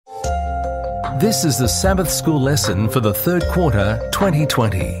This is the Sabbath School lesson for the third quarter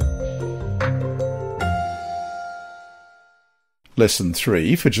 2020. Lesson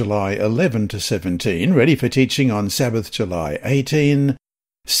 3 for July 11 to 17, ready for teaching on Sabbath July 18,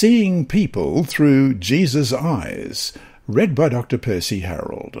 Seeing People Through Jesus' Eyes, read by Dr. Percy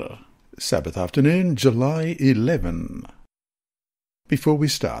Harrold. Sabbath Afternoon, July 11. Before we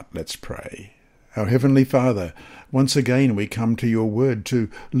start, let's pray. Our Heavenly Father, once again we come to your word to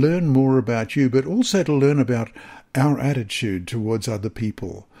learn more about you, but also to learn about our attitude towards other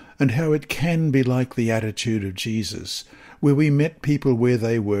people and how it can be like the attitude of Jesus, where we met people where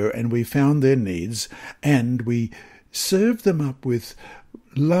they were and we found their needs and we served them up with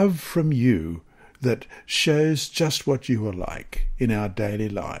love from you that shows just what you are like in our daily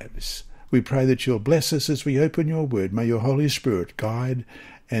lives. We pray that you'll bless us as we open your word. May your Holy Spirit guide,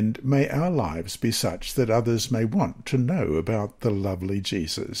 and may our lives be such that others may want to know about the lovely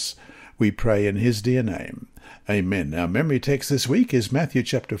Jesus. We pray in his dear name. Amen. Our memory text this week is Matthew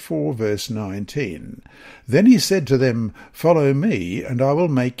chapter 4, verse 19. Then he said to them, "Follow me, and I will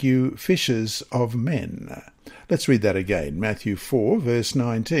make you fishers of men." Let's read that again. Matthew 4, verse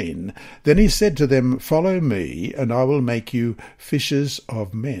 19. Then he said to them, "Follow me, and I will make you fishers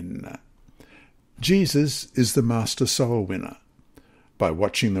of men." Jesus is the master soul winner. By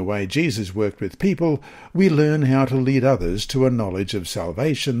watching the way Jesus worked with people, we learn how to lead others to a knowledge of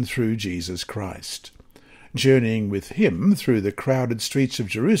salvation through Jesus Christ. Journeying with him through the crowded streets of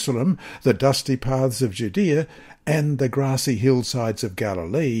Jerusalem, the dusty paths of Judea, and the grassy hillsides of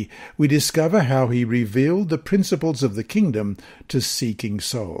Galilee, we discover how he revealed the principles of the kingdom to seeking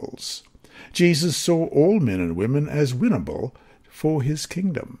souls. Jesus saw all men and women as winnable for his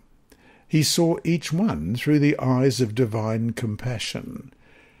kingdom. He saw each one through the eyes of divine compassion.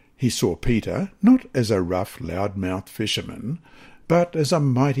 He saw Peter not as a rough, loud-mouthed fisherman, but as a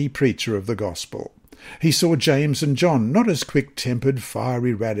mighty preacher of the gospel. He saw James and John not as quick-tempered,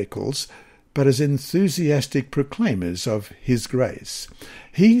 fiery radicals, but as enthusiastic proclaimers of his grace.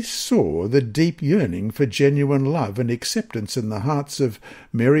 He saw the deep yearning for genuine love and acceptance in the hearts of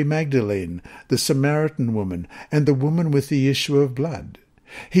Mary Magdalene, the Samaritan woman, and the woman with the issue of blood.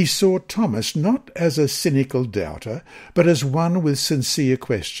 He saw Thomas not as a cynical doubter, but as one with sincere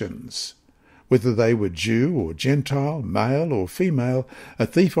questions. Whether they were Jew or Gentile, male or female, a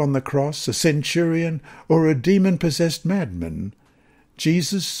thief on the cross, a centurion, or a demon-possessed madman,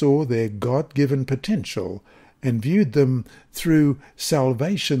 Jesus saw their God-given potential and viewed them through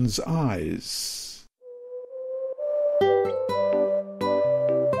salvation's eyes.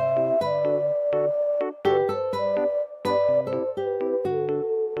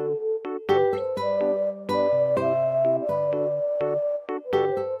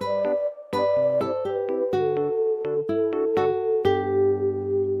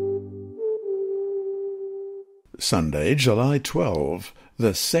 Sunday, July 12,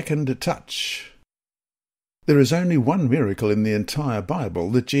 the second touch. There is only one miracle in the entire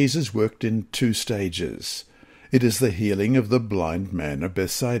Bible that Jesus worked in two stages. It is the healing of the blind man of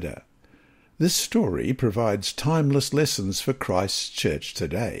Bethsaida. This story provides timeless lessons for Christ's church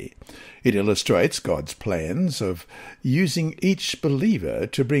today. It illustrates God's plans of using each believer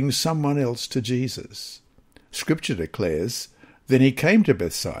to bring someone else to Jesus. Scripture declares, "Then he came to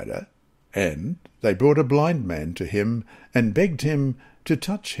Bethsaida, and they brought a blind man to him and begged him to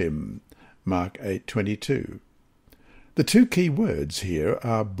touch him." Mark 8:22. The two key words here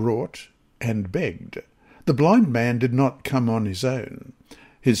are brought and begged. The blind man did not come on his own.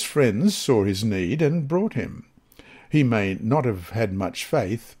 His friends saw his need and brought him. He may not have had much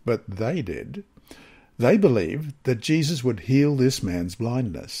faith, but they did. They believed that Jesus would heal this man's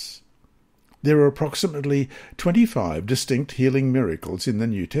blindness. There are approximately 25 distinct healing miracles in the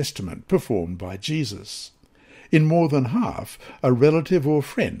New Testament performed by Jesus. In more than half, a relative or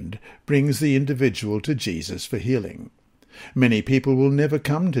friend brings the individual to Jesus for healing. Many people will never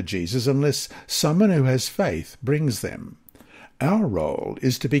come to Jesus unless someone who has faith brings them. Our role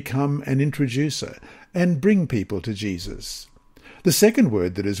is to become an introducer and bring people to Jesus. The second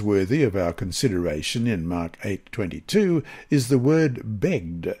word that is worthy of our consideration in Mark 8:22 is the word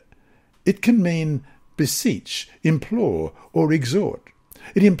begged. It can mean beseech, implore, or exhort.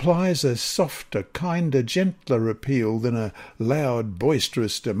 It implies a softer, kinder, gentler appeal than a loud,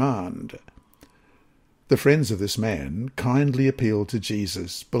 boisterous demand. The friends of this man kindly appealed to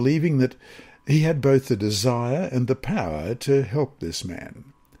Jesus, believing that he had both the desire and the power to help this man.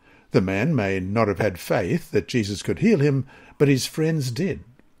 The man may not have had faith that Jesus could heal him, but his friends did.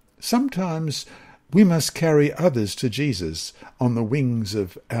 Sometimes we must carry others to Jesus on the wings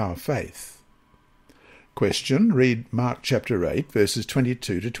of our faith. Question, read Mark chapter 8, verses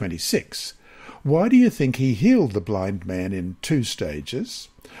 22 to 26. Why do you think he healed the blind man in 2 stages?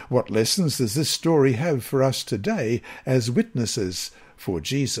 What lessons does this story have for us today as witnesses for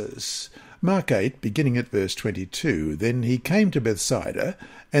Jesus? Mark 8, beginning at verse 22, Then he came to Bethsaida,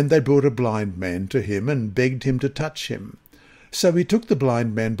 and they brought a blind man to him, and begged him to touch him. So he took the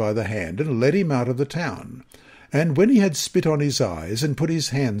blind man by the hand, and led him out of the town. And when he had spit on his eyes, and put his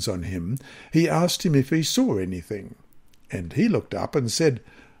hands on him, he asked him if he saw anything. And he looked up, and said,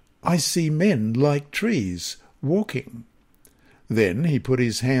 I see men like trees, walking. Then he put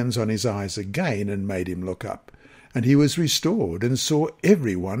his hands on his eyes again, and made him look up. And he was restored, and saw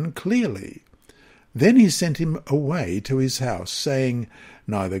everyone clearly. Then he sent him away to his house, saying,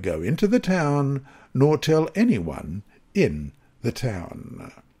 Neither go into the town, nor tell anyone in the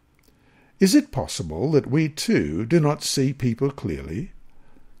town. Is it possible that we too do not see people clearly?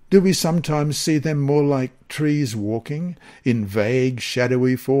 Do we sometimes see them more like trees walking, in vague,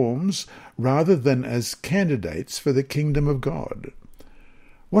 shadowy forms, rather than as candidates for the kingdom of God?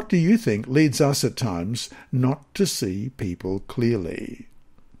 What do you think leads us at times not to see people clearly?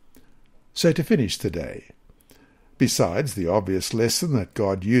 So to finish today, besides the obvious lesson that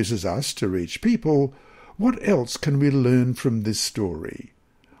God uses us to reach people, what else can we learn from this story?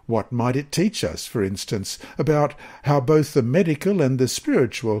 What might it teach us, for instance, about how both the medical and the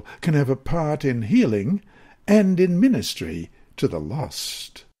spiritual can have a part in healing and in ministry to the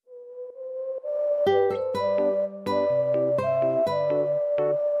lost?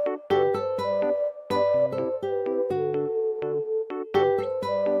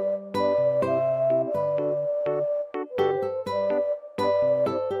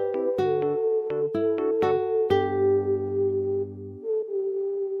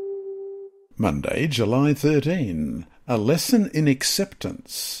 Monday, July 13. A Lesson in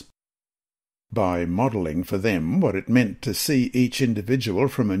Acceptance. By modelling for them what it meant to see each individual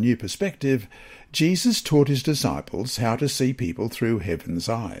from a new perspective, Jesus taught his disciples how to see people through heaven's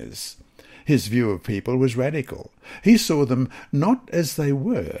eyes. His view of people was radical. He saw them not as they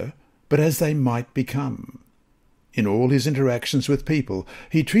were, but as they might become. In all his interactions with people,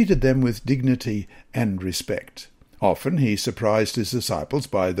 he treated them with dignity and respect. Often he surprised his disciples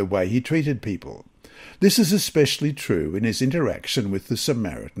by the way he treated people. This is especially true in his interaction with the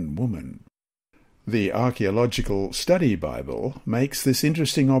Samaritan woman. The Archaeological Study Bible makes this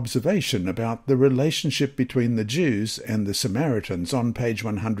interesting observation about the relationship between the Jews and the Samaritans on page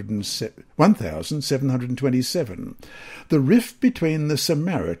 1727. The rift between the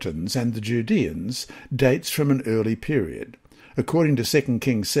Samaritans and the Judeans dates from an early period. According to 2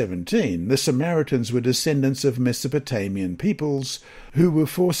 Kings 17, the Samaritans were descendants of Mesopotamian peoples who were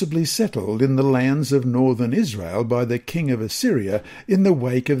forcibly settled in the lands of northern Israel by the king of Assyria in the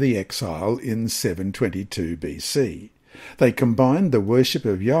wake of the exile in 722 BC. They combined the worship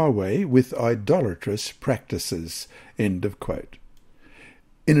of Yahweh with idolatrous practices. End of quote.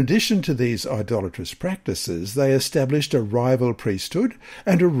 In addition to these idolatrous practices, they established a rival priesthood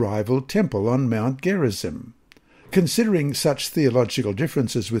and a rival temple on Mount Gerizim. Considering such theological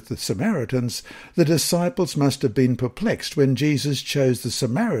differences with the Samaritans, the disciples must have been perplexed when Jesus chose the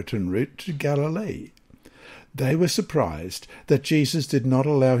Samaritan route to Galilee. They were surprised that Jesus did not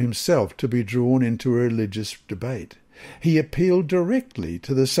allow himself to be drawn into a religious debate. He appealed directly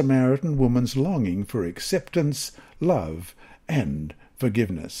to the Samaritan woman's longing for acceptance, love, and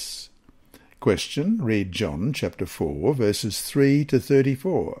forgiveness. Question. Read John chapter 4, verses 3 to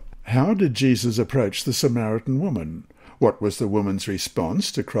 34. How did Jesus approach the Samaritan woman? What was the woman's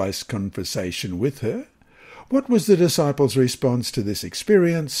response to Christ's conversation with her? What was the disciples' response to this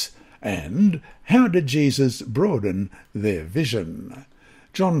experience? And how did Jesus broaden their vision?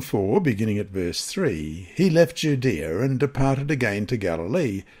 John 4, beginning at verse 3, He left Judea and departed again to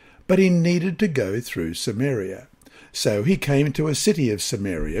Galilee, but he needed to go through Samaria. So he came to a city of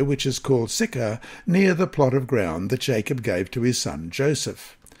Samaria, which is called Sychar, near the plot of ground that Jacob gave to his son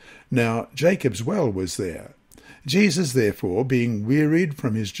Joseph. Now Jacob's well was there. Jesus, therefore, being wearied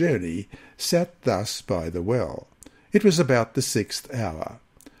from his journey, sat thus by the well. It was about the 6th hour.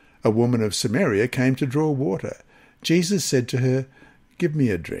 A woman of Samaria came to draw water. Jesus said to her, Give me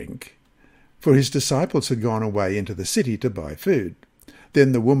a drink. For his disciples had gone away into the city to buy food.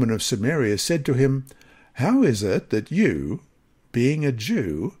 Then the woman of Samaria said to him, How is it that you, being a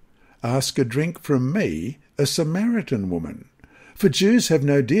Jew, ask a drink from me, a Samaritan woman? For Jews have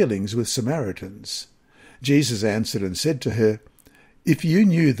no dealings with Samaritans. Jesus answered and said to her, If you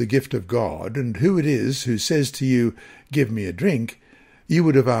knew the gift of God, and who it is who says to you, Give me a drink, you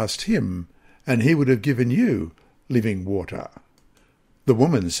would have asked him, and he would have given you living water. The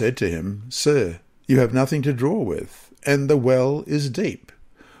woman said to him, Sir, you have nothing to draw with, and the well is deep.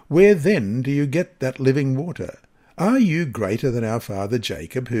 Where then do you get that living water? Are you greater than our father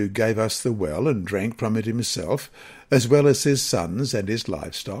Jacob, who gave us the well and drank from it himself, as well as his sons and his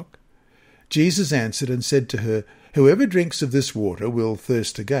livestock?" Jesus answered and said to her, "Whoever drinks of this water will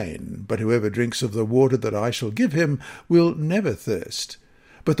thirst again, but whoever drinks of the water that I shall give him will never thirst.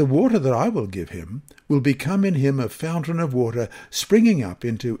 But the water that I will give him will become in him a fountain of water springing up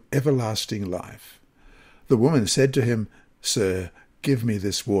into everlasting life." The woman said to him, "Sir, give me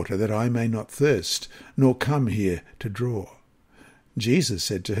this water, that I may not thirst, nor come here to draw." Jesus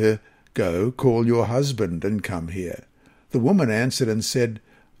said to her, "Go, call your husband, and come here." The woman answered and said,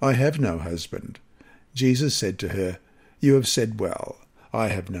 "I have no husband." Jesus said to her, "You have said well, I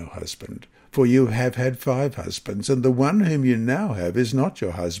have no husband. For you have had 5 husbands, and the one whom you now have is not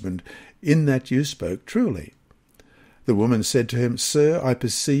your husband, in that you spoke truly." The woman said to him, "Sir, I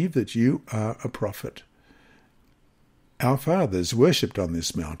perceive that you are a prophet. Our fathers worshipped on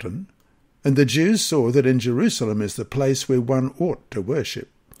this mountain, and the Jews saw that in Jerusalem is the place where one ought to worship."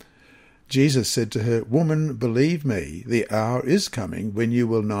 Jesus said to her, "Woman, believe me, the hour is coming when you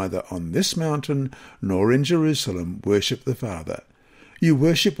will neither on this mountain nor in Jerusalem worship the Father. You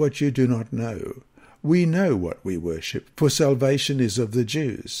worship what you do not know. We know what we worship, for salvation is of the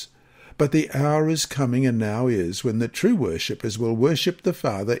Jews. But the hour is coming, and now is, when the true worshippers will worship the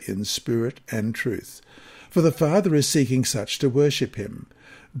Father in spirit and truth. For the Father is seeking such to worship him.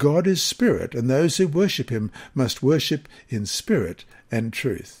 God is spirit, and those who worship him must worship in spirit and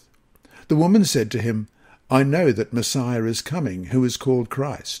truth." The woman said to him, "I know that Messiah is coming, who is called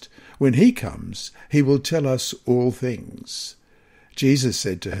Christ. When he comes, he will tell us all things." Jesus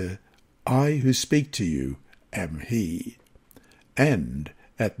said to her, "I who speak to you am he." And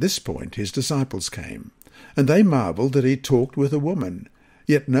at this point his disciples came, and they marvelled that he talked with a woman.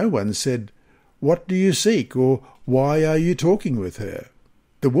 Yet no one said, "What do you seek?" or "Why are you talking with her?"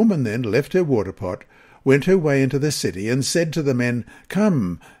 The woman then left her water pot, went her way into the city, and said to the men,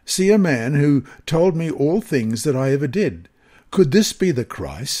 "Come, see a man who told me all things that I ever did. Could this be the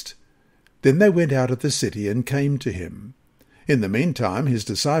Christ?" Then they went out of the city and came to him. In the meantime his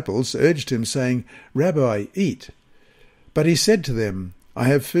disciples urged him, saying, "Rabbi, eat." But he said to them, "I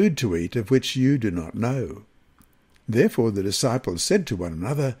have food to eat of which you do not know." Therefore the disciples said to one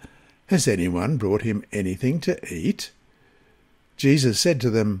another, "Has anyone brought him anything to eat?" Jesus said to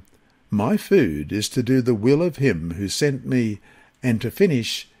them, "My food is to do the will of him who sent me, and to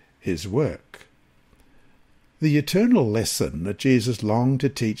finish his work." The eternal lesson that Jesus longed to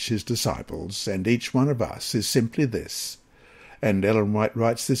teach his disciples, and each one of us, is simply this. And Ellen White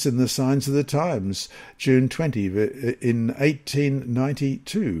writes this in the Signs of the Times, June 20, in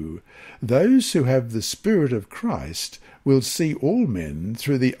 1892. "Those who have the Spirit of Christ will see all men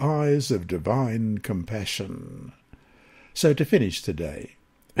through the eyes of divine compassion." So to finish today,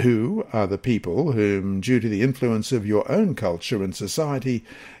 who are the people whom, due to the influence of your own culture and society,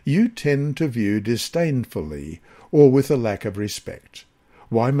 you tend to view disdainfully or with a lack of respect?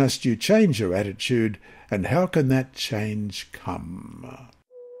 Why must you change your attitude, and how can that change come?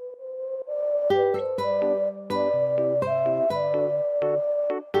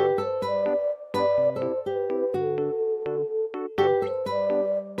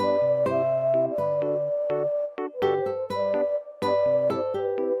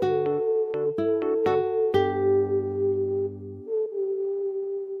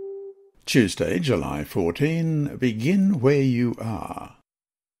 Tuesday, July 14. Begin where you are.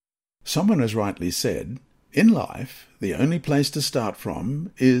 Someone has rightly said, in life, the only place to start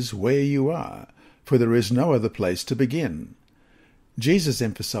from is where you are, for there is no other place to begin. Jesus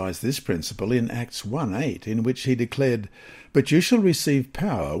emphasized this principle in Acts 1:8, in which he declared, "But you shall receive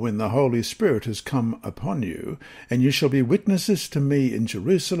power when the Holy Spirit has come upon you, and you shall be witnesses to me in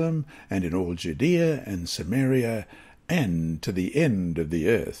Jerusalem, and in all Judea and Samaria, and to the end of the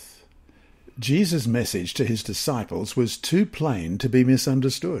earth." Jesus' message to his disciples was too plain to be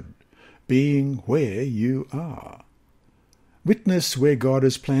misunderstood. Being where you are. Witness where God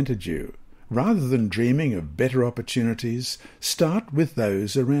has planted you. Rather than dreaming of better opportunities, start with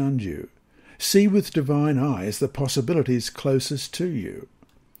those around you. See with divine eyes the possibilities closest to you.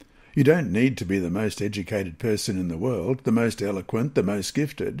 You don't need to be the most educated person in the world, the most eloquent, the most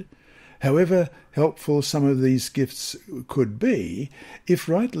gifted. However helpful some of these gifts could be, if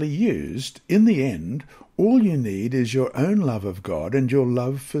rightly used, in the end, all you need is your own love of God and your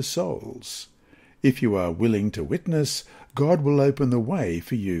love for souls. If you are willing to witness, God will open the way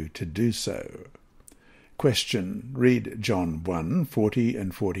for you to do so. Question. Read John 1, 40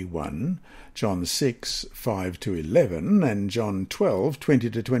 and 41, John 6, 5 to 11, and John 12, 20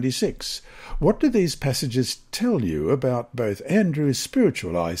 to 26. What do these passages tell you about both Andrew's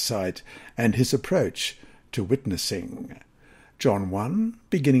spiritual eyesight and his approach to witnessing? John 1,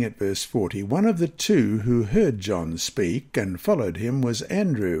 beginning at verse 40, one of the two who heard John speak and followed him was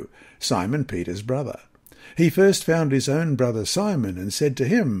Andrew, Simon Peter's brother. He first found his own brother Simon and said to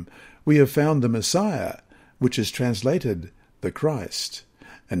him, "We have found the Messiah," which is translated, the Christ.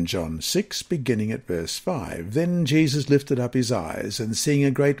 And John 6, beginning at verse 5, then Jesus lifted up his eyes, and seeing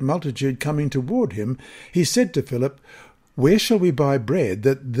a great multitude coming toward him, he said to Philip, "Where shall we buy bread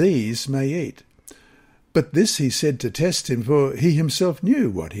that these may eat?" But this he said to test him, for he himself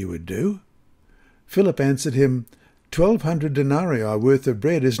knew what he would do. Philip answered him, 1,200 denarii worth of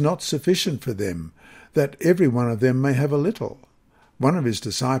bread is not sufficient for them, that every one of them may have a little. One of his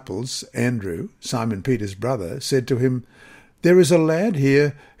disciples, Andrew, Simon Peter's brother, said to him, "There is a lad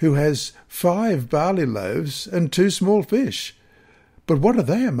here who has 5 barley loaves and 2 small fish. But what are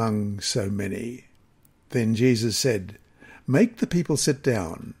they among so many?" Then Jesus said, "Make the people sit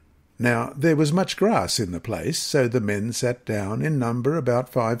down." Now there was much grass in the place, so the men sat down, in number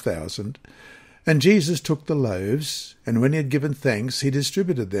about 5,000. And Jesus took the loaves, and when he had given thanks, he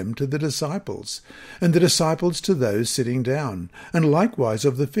distributed them to the disciples, and the disciples to those sitting down, and likewise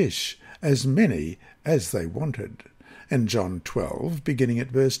of the fish, as many as they wanted. And John 12, beginning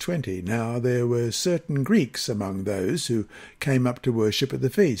at verse 20, now there were certain Greeks among those who came up to worship at the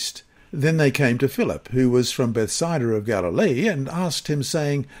feast. Then they came to Philip, who was from Bethsaida of Galilee, and asked him,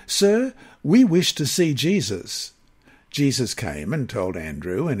 saying, "Sir, we wish to see Jesus." Jesus came and told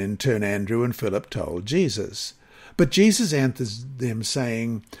Andrew, and in turn Andrew and Philip told Jesus. But Jesus answered them,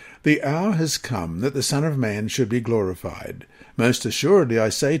 saying, "The hour has come that the Son of Man should be glorified. Most assuredly I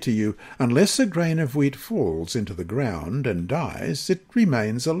say to you, unless a grain of wheat falls into the ground and dies, it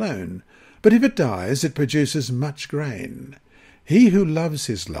remains alone. But if it dies, it produces much grain. He who loves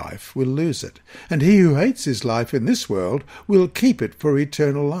his life will lose it, and he who hates his life in this world will keep it for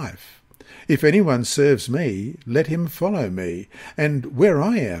eternal life. If anyone serves me, let him follow me, and where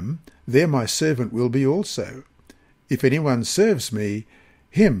I am, there my servant will be also. If anyone serves me,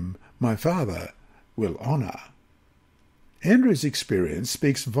 him my Father will honour." Andrew's experience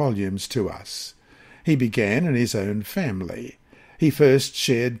speaks volumes to us. He began in his own family. He first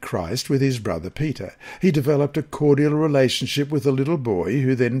shared Christ with his brother Peter. He developed a cordial relationship with a little boy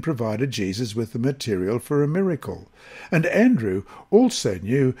who then provided Jesus with the material for a miracle. And Andrew also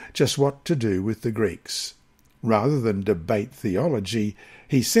knew just what to do with the Greeks. Rather than debate theology,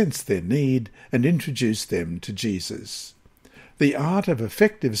 he sensed their need and introduced them to Jesus. The art of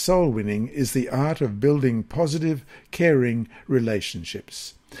effective soul-winning is the art of building positive, caring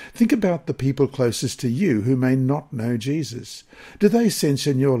relationships. Think about the people closest to you who may not know Jesus. Do they sense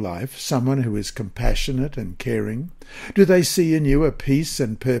in your life someone who is compassionate and caring? Do they see in you a peace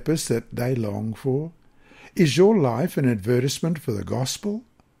and purpose that they long for? Is your life an advertisement for the gospel?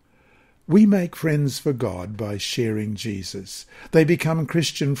 We make friends for God by sharing Jesus. They become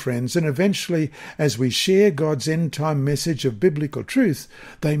Christian friends, and eventually, as we share God's end-time message of biblical truth,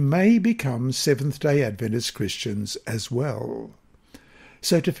 they may become Seventh-day Adventist Christians as well.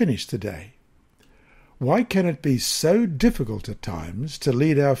 So to finish today, why can it be so difficult at times to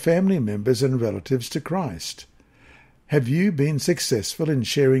lead our family members and relatives to Christ? Have you been successful in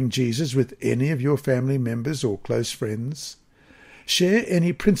sharing Jesus with any of your family members or close friends? Share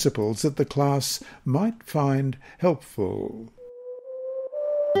any principles that the class might find helpful.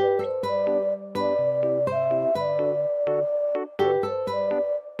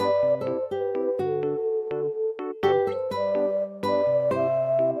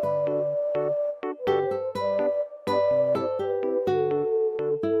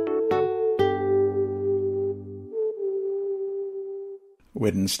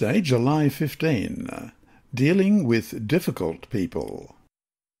 Wednesday, July 15. Dealing with difficult people.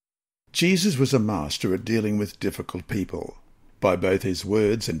 Jesus was a master at dealing with difficult people. By both his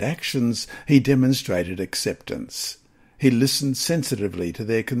words and actions, he demonstrated acceptance. He listened sensitively to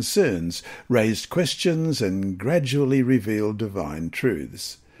their concerns, raised questions, and gradually revealed divine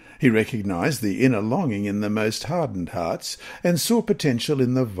truths. He recognized the inner longing in the most hardened hearts and saw potential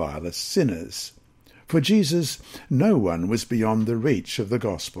in the vilest sinners. For Jesus, no one was beyond the reach of the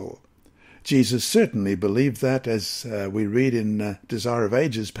gospel. Jesus certainly believed that, as we read in Desire of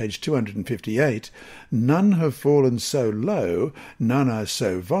Ages, page 258, none have fallen so low, none are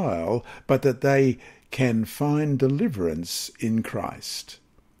so vile, but that they can find deliverance in Christ.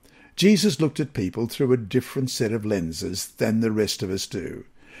 Jesus looked at people through a different set of lenses than the rest of us do.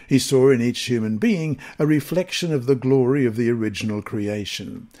 He saw in each human being a reflection of the glory of the original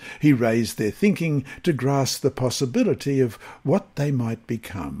creation. He raised their thinking to grasp the possibility of what they might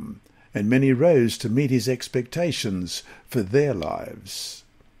become, and many rose to meet his expectations for their lives.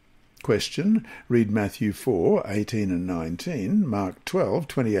 Question. Read Matthew 4:18 and 19, Mark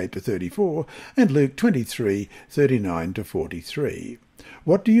 12:28-34, and Luke 23:39-43.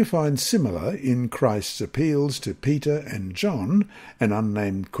 What do you find similar in Christ's appeals to Peter and John, an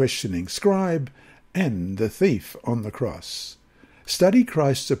unnamed questioning scribe, and the thief on the cross? Study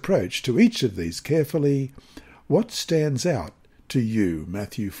Christ's approach to each of these carefully. What stands out to you?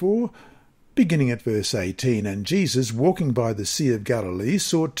 Matthew 4, beginning at verse 18, And Jesus, walking by the Sea of Galilee,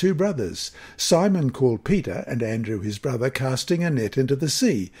 saw two brothers, Simon called Peter, and Andrew his brother, casting a net into the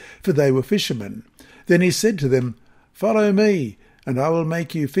sea, for they were fishermen. Then he said to them, Follow me, and I will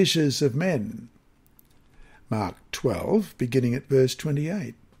make you fishers of men. Mark 12, beginning at verse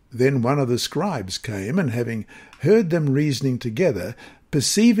 28. Then one of the scribes came, and having heard them reasoning together,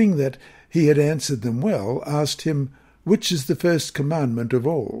 perceiving that he had answered them well, asked him, Which is the first commandment of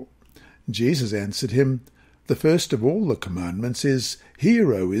all? Jesus answered him, The first of all the commandments is,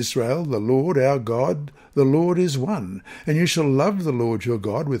 Hear, O Israel, the Lord our God, the Lord is one, and you shall love the Lord your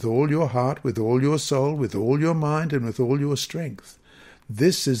God with all your heart, with all your soul, with all your mind, and with all your strength.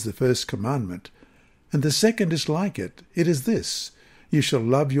 This is the first commandment. And the second is like it. It is this, You shall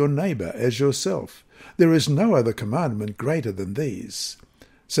love your neighbour as yourself. There is no other commandment greater than these.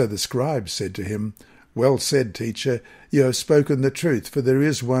 So the scribes said to him, Well said, teacher, you have spoken the truth, for there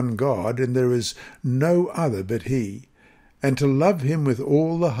is one God, and there is no other but he. And to love him with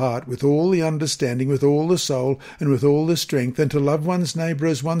all the heart, with all the understanding, with all the soul, and with all the strength, and to love one's neighbour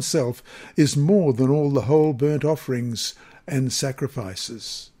as oneself, is more than all the whole burnt offerings and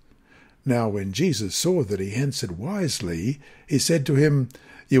sacrifices. Now when Jesus saw that he answered wisely, he said to him,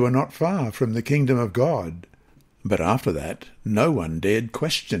 You are not far from the kingdom of God. But after that no one dared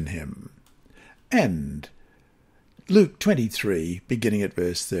question him. And Luke 23, beginning at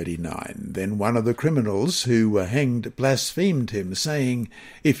verse 39, Then one of the criminals who were hanged blasphemed him, saying,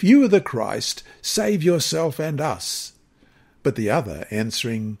 If you are the Christ, save yourself and us. But the other,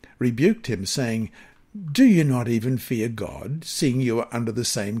 answering, rebuked him, saying, Do you not even fear God, seeing you are under the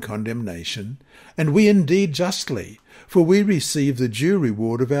same condemnation? And we indeed justly, for we receive the due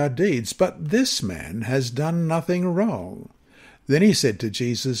reward of our deeds, but this man has done nothing wrong. Then he said to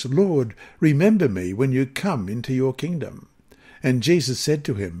Jesus, Lord, remember me when you come into your kingdom. And Jesus said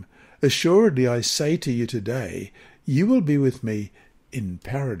to him, Assuredly I say to you today, you will be with me in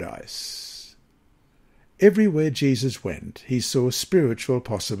paradise. Everywhere Jesus went, he saw spiritual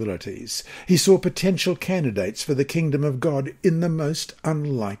possibilities. He saw potential candidates for the kingdom of God in the most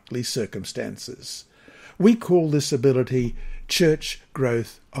unlikely circumstances. We call this ability church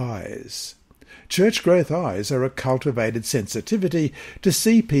growth eyes. Church growth eyes are a cultivated sensitivity to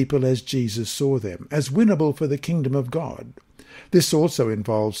see people as Jesus saw them, as winnable for the kingdom of God. This also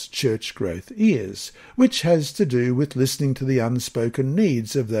involves church growth ears, which has to do with listening to the unspoken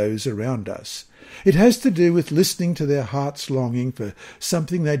needs of those around us. It has to do with listening to their heart's longing for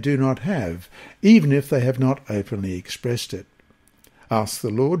something they do not have, even if they have not openly expressed it. Ask the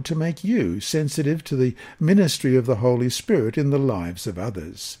Lord to make you sensitive to the ministry of the Holy Spirit in the lives of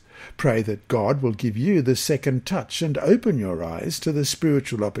others. Pray that God will give you the second touch and open your eyes to the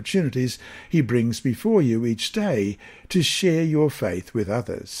spiritual opportunities he brings before you each day to share your faith with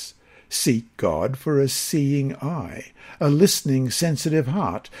others. Seek God for a seeing eye, a listening, sensitive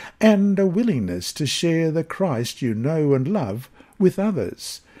heart, and a willingness to share the Christ you know and love with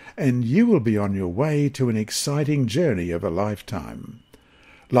others, and you will be on your way to an exciting journey of a lifetime.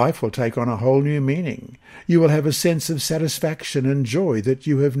 Life will take on a whole new meaning. You will have a sense of satisfaction and joy that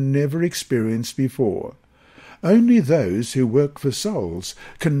you have never experienced before. Only those who work for souls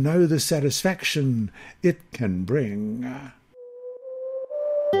can know the satisfaction it can bring.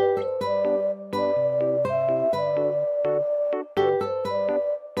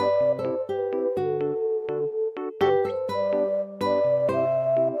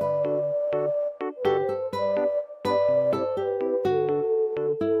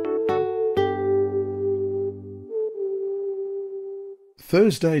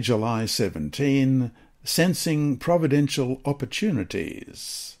 Thursday, July 17, Sensing Providential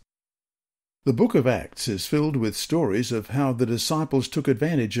Opportunities. The book of Acts is filled with stories of how the disciples took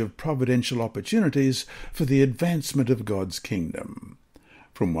advantage of providential opportunities for the advancement of God's kingdom.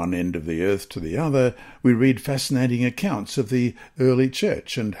 From one end of the earth to the other, we read fascinating accounts of the early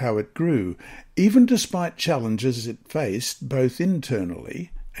church and how it grew, even despite challenges it faced both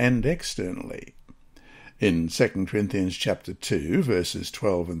internally and externally. In 2 Corinthians chapter 2, verses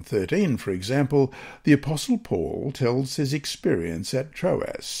 12 and 13, for example, the Apostle Paul tells his experience at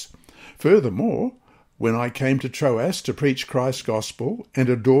Troas. Furthermore, when I came to Troas to preach Christ's gospel, and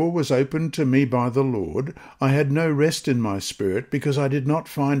a door was opened to me by the Lord, I had no rest in my spirit, because I did not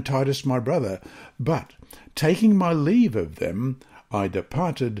find Titus my brother, but, taking my leave of them, I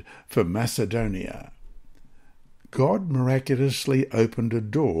departed for Macedonia. God miraculously opened a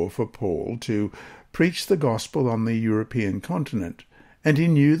door for Paul to preach the gospel on the European continent, and he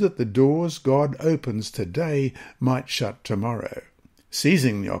knew that the doors God opens today might shut tomorrow.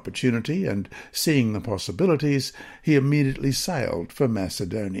 Seizing the opportunity and seeing the possibilities, he immediately sailed for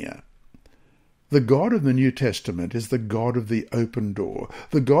Macedonia. The God of the New Testament is the God of the open door,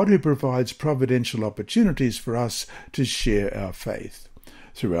 the God who provides providential opportunities for us to share our faith.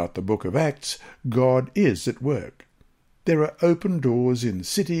 Throughout the book of Acts, God is at work. There are open doors in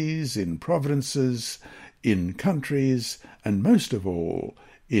cities, in provinces, in countries, and most of all,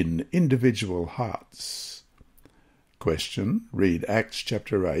 in individual hearts. Question. Read Acts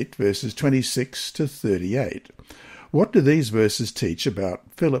chapter 8, verses 26 to 38. What do these verses teach about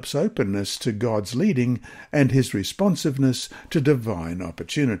Philip's openness to God's leading and his responsiveness to divine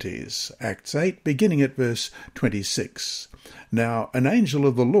opportunities? Acts 8, beginning at verse 26. Now an angel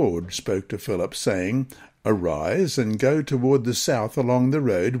of the Lord spoke to Philip, saying, Arise and go toward the south along the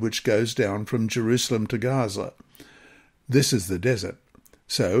road which goes down from Jerusalem to Gaza. This is the desert.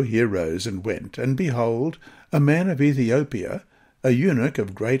 So he arose and went, and behold, a man of Ethiopia, a eunuch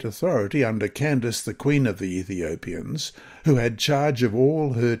of great authority under Candace the queen of the Ethiopians, who had charge of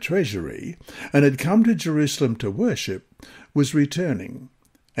all her treasury, and had come to Jerusalem to worship, was returning.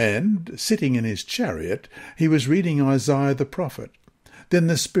 And, sitting in his chariot, he was reading Isaiah the prophet. Then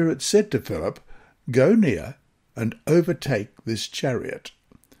the Spirit said to Philip, Go near and overtake this chariot.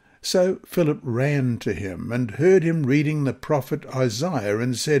 So Philip ran to him and heard him reading the prophet Isaiah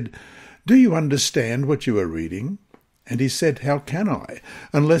and said, Do you understand what you are reading? And he said, How can I,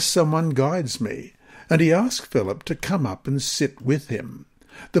 unless someone guides me? And he asked Philip to come up and sit with him.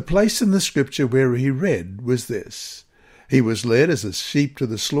 The place in the scripture where he read was this: He was led as a sheep to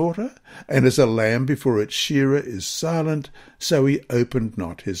the slaughter, and as a lamb before its shearer is silent, so he opened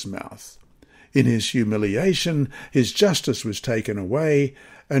not his mouth. In his humiliation his justice was taken away,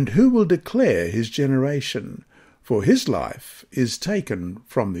 and who will declare his generation? For his life is taken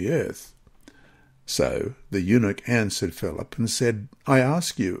from the earth. So the eunuch answered Philip and said, I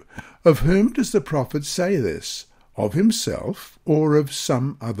ask you, of whom does the prophet say this? Of himself or of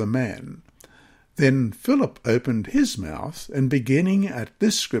some other man? Then Philip opened his mouth, and beginning at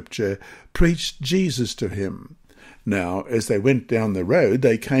this scripture, preached Jesus to him. Now, as they went down the road,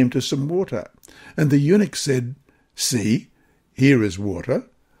 they came to some water. And the eunuch said, See, here is water.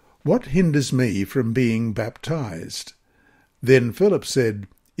 What hinders me from being baptized? Then Philip said,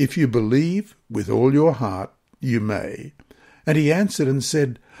 If you believe with all your heart, you may. And he answered and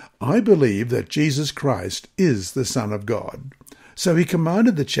said, I believe that Jesus Christ is the Son of God. So he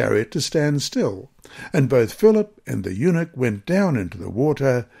commanded the chariot to stand still. And both Philip and the eunuch went down into the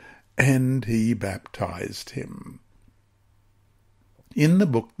water, and he baptized him. In the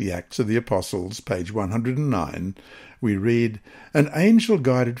book The Acts of the Apostles, page 109, we read, An angel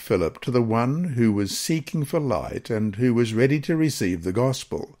guided Philip to the one who was seeking for light and who was ready to receive the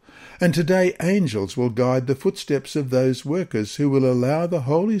gospel. And today angels will guide the footsteps of those workers who will allow the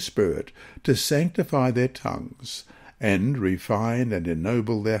Holy Spirit to sanctify their tongues and refine and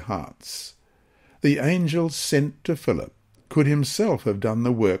ennoble their hearts. The angel sent to Philip could himself have done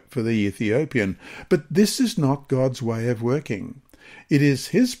the work for the Ethiopian, but this is not God's way of working. It is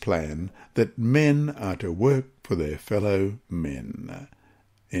his plan that men are to work for their fellow men.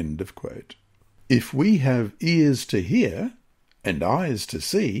 End of quote. If we have ears to hear and eyes to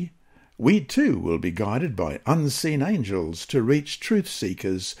see, we too will be guided by unseen angels to reach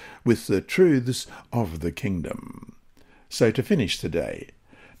truth-seekers with the truths of the kingdom. So to finish today,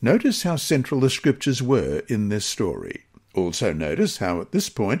 notice how central the scriptures were in this story. Also notice how at this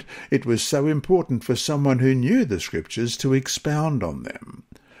point it was so important for someone who knew the scriptures to expound on them.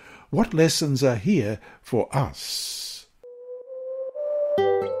 What lessons are here for us?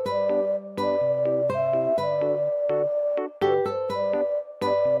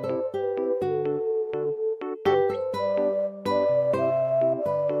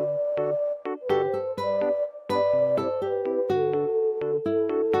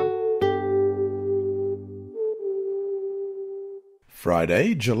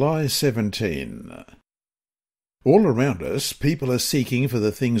 Friday, July 17. All around us, people are seeking for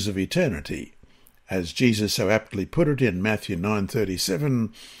the things of eternity. As Jesus so aptly put it in Matthew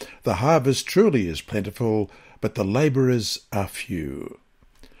 9:37, "The harvest truly is plentiful, but the labourers are few."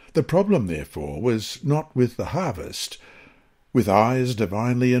 The problem, therefore, was not with the harvest. With eyes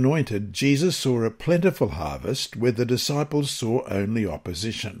divinely anointed, Jesus saw a plentiful harvest where the disciples saw only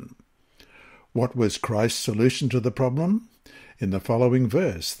opposition. What was Christ's solution to the problem? In the following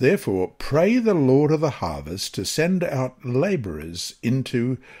verse, "Therefore pray the Lord of the harvest to send out labourers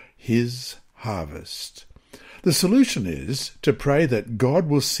into his harvest." The solution is to pray that God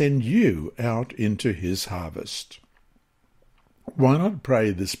will send you out into his harvest. Why not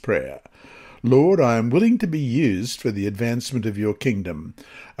pray this prayer? "Lord, I am willing to be used for the advancement of your kingdom.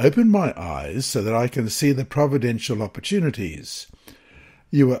 Open my eyes so that I can see the providential opportunities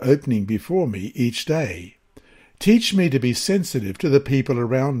you are opening before me each day. Teach me to be sensitive to the people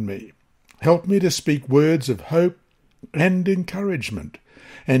around me. Help me to speak words of hope and encouragement,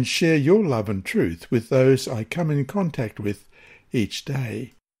 and share your love and truth with those I come in contact with each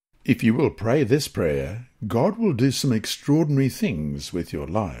day." If you will pray this prayer, God will do some extraordinary things with your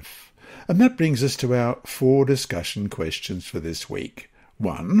life. And that brings us to our 4 discussion questions for this week.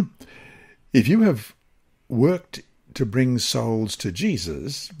 1. If you have worked to bring souls to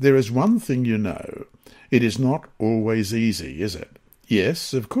Jesus, there is one thing you know. It is not always easy, is it?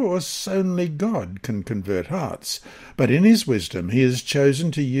 Yes, of course, only God can convert hearts, but in his wisdom he has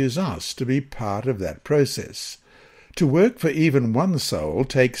chosen to use us to be part of that process. To work for even one soul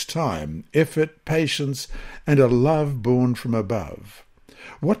takes time, effort, patience, and a love born from above.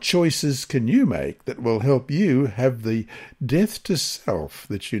 What choices can you make that will help you have the death to self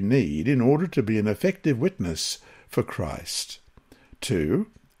that you need in order to be an effective witness for Christ? 2.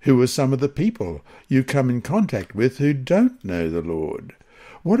 Who are some of the people you come in contact with who don't know the Lord?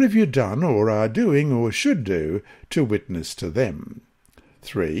 What have you done or are doing or should do to witness to them?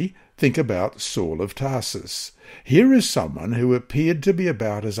 3. Think about Saul of Tarsus. Here is someone who appeared to be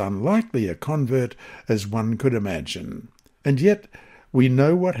about as unlikely a convert as one could imagine, and yet we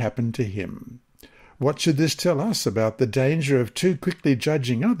know what happened to him. What should this tell us about the danger of too quickly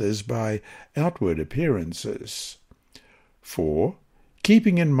judging others by outward appearances? 4.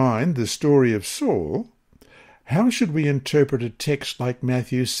 Keeping in mind the story of Saul, how should we interpret a text like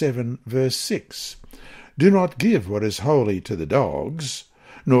Matthew 7, verse 6? "Do not give what is holy to the dogs,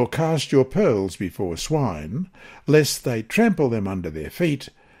 nor cast your pearls before swine, lest they trample them under their feet,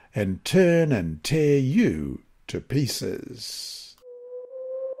 and turn and tear you to pieces."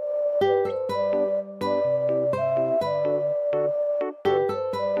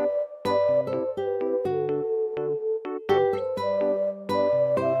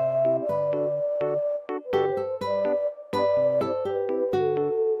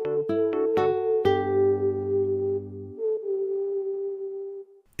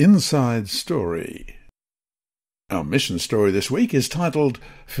 Inside Story. Our mission story this week is titled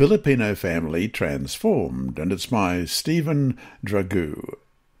Filipino Family Transformed, and it's by Stephen Dragoo.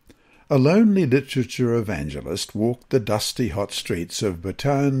 A lonely literature evangelist walked the dusty hot streets of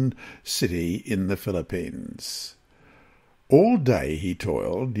Bataan City in the Philippines. All day he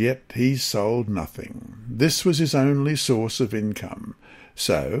toiled, yet he sold nothing. This was his only source of income,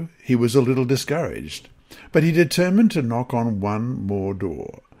 so he was a little discouraged. But he determined to knock on one more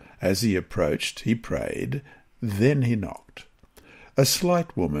door. As he approached, he prayed, then he knocked. A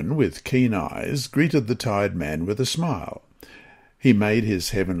slight woman with keen eyes greeted the tired man with a smile. He made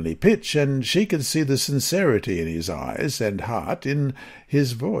his heavenly pitch, and she could see the sincerity in his eyes and heart in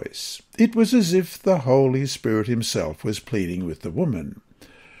his voice. It was as if the Holy Spirit himself was pleading with the woman.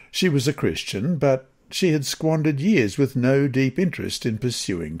 She was a Christian, but she had squandered years with no deep interest in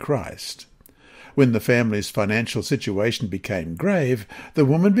pursuing Christ. When the family's financial situation became grave, the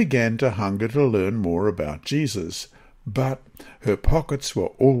woman began to hunger to learn more about Jesus. But her pockets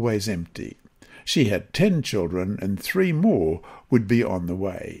were always empty. She had 10 children, and 3 more would be on the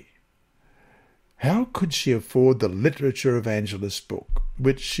way. How could she afford the literature evangelist book,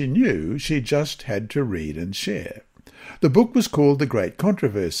 which she knew she just had to read and share? The book was called The Great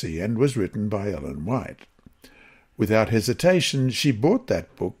Controversy and was written by Ellen White. Without hesitation, she bought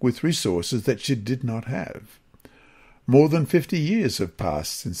that book with resources that she did not have. More than 50 years have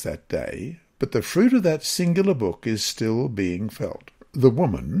passed since that day, but the fruit of that singular book is still being felt. The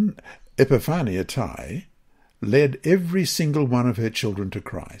woman, Epiphania Tai, led every single one of her children to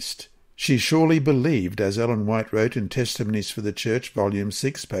Christ. She surely believed, as Ellen White wrote in Testimonies for the Church, Volume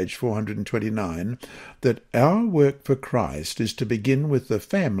 6, page 429, that our work for Christ is to begin with the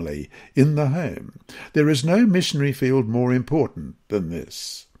family in the home. There is no missionary field more important than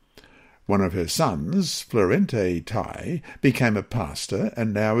this. One of her sons, Florente Tai, became a pastor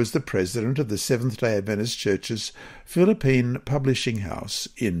and now is the president of the Seventh-day Adventist Church's Philippine publishing house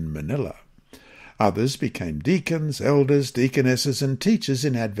in Manila. Others became deacons, elders, deaconesses, and teachers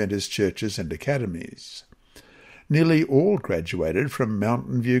in Adventist churches and academies. Nearly all graduated from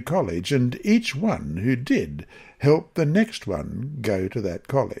Mountain View College, and each one who did helped the next one go to that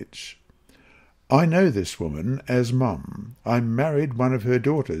college. I know this woman as Mum. I married one of her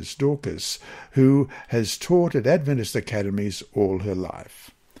daughters, Dorcas, who has taught at Adventist academies all her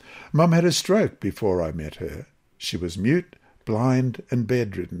life. Mum had a stroke before I met her. She was mute, blind, and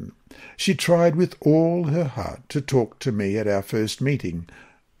bedridden. She tried with all her heart to talk to me at our first meeting,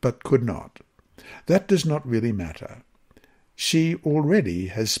 but could not. That does not really matter. She already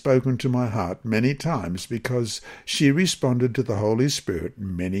has spoken to my heart many times because she responded to the Holy Spirit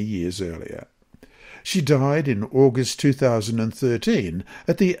many years earlier. She died in August 2013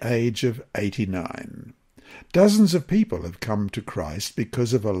 at the age of 89. Dozens of people have come to Christ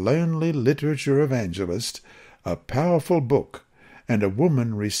because of a lonely literature evangelist, a powerful book, and a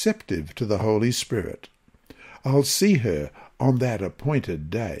woman receptive to the Holy Spirit. I'll see her on that appointed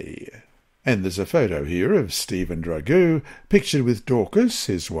day. And there's a photo here of Stephen Dragoo, pictured with Dorcas,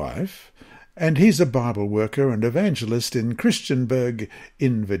 his wife, and he's a Bible worker and evangelist in Christiansburg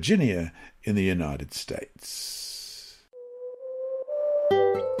in Virginia in the United States.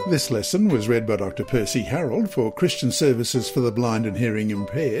 This lesson was read by Dr. Percy Harrold for Christian Services for the Blind and Hearing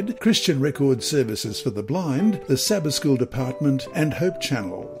Impaired, Christian Record Services for the Blind, the Sabbath School Department, and Hope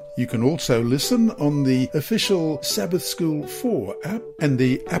Channel. You can also listen on the official Sabbath School 4 app and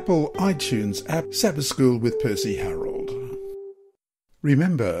the Apple iTunes app, Sabbath School with Percy Harrold.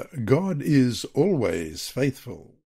 Remember, God is always faithful.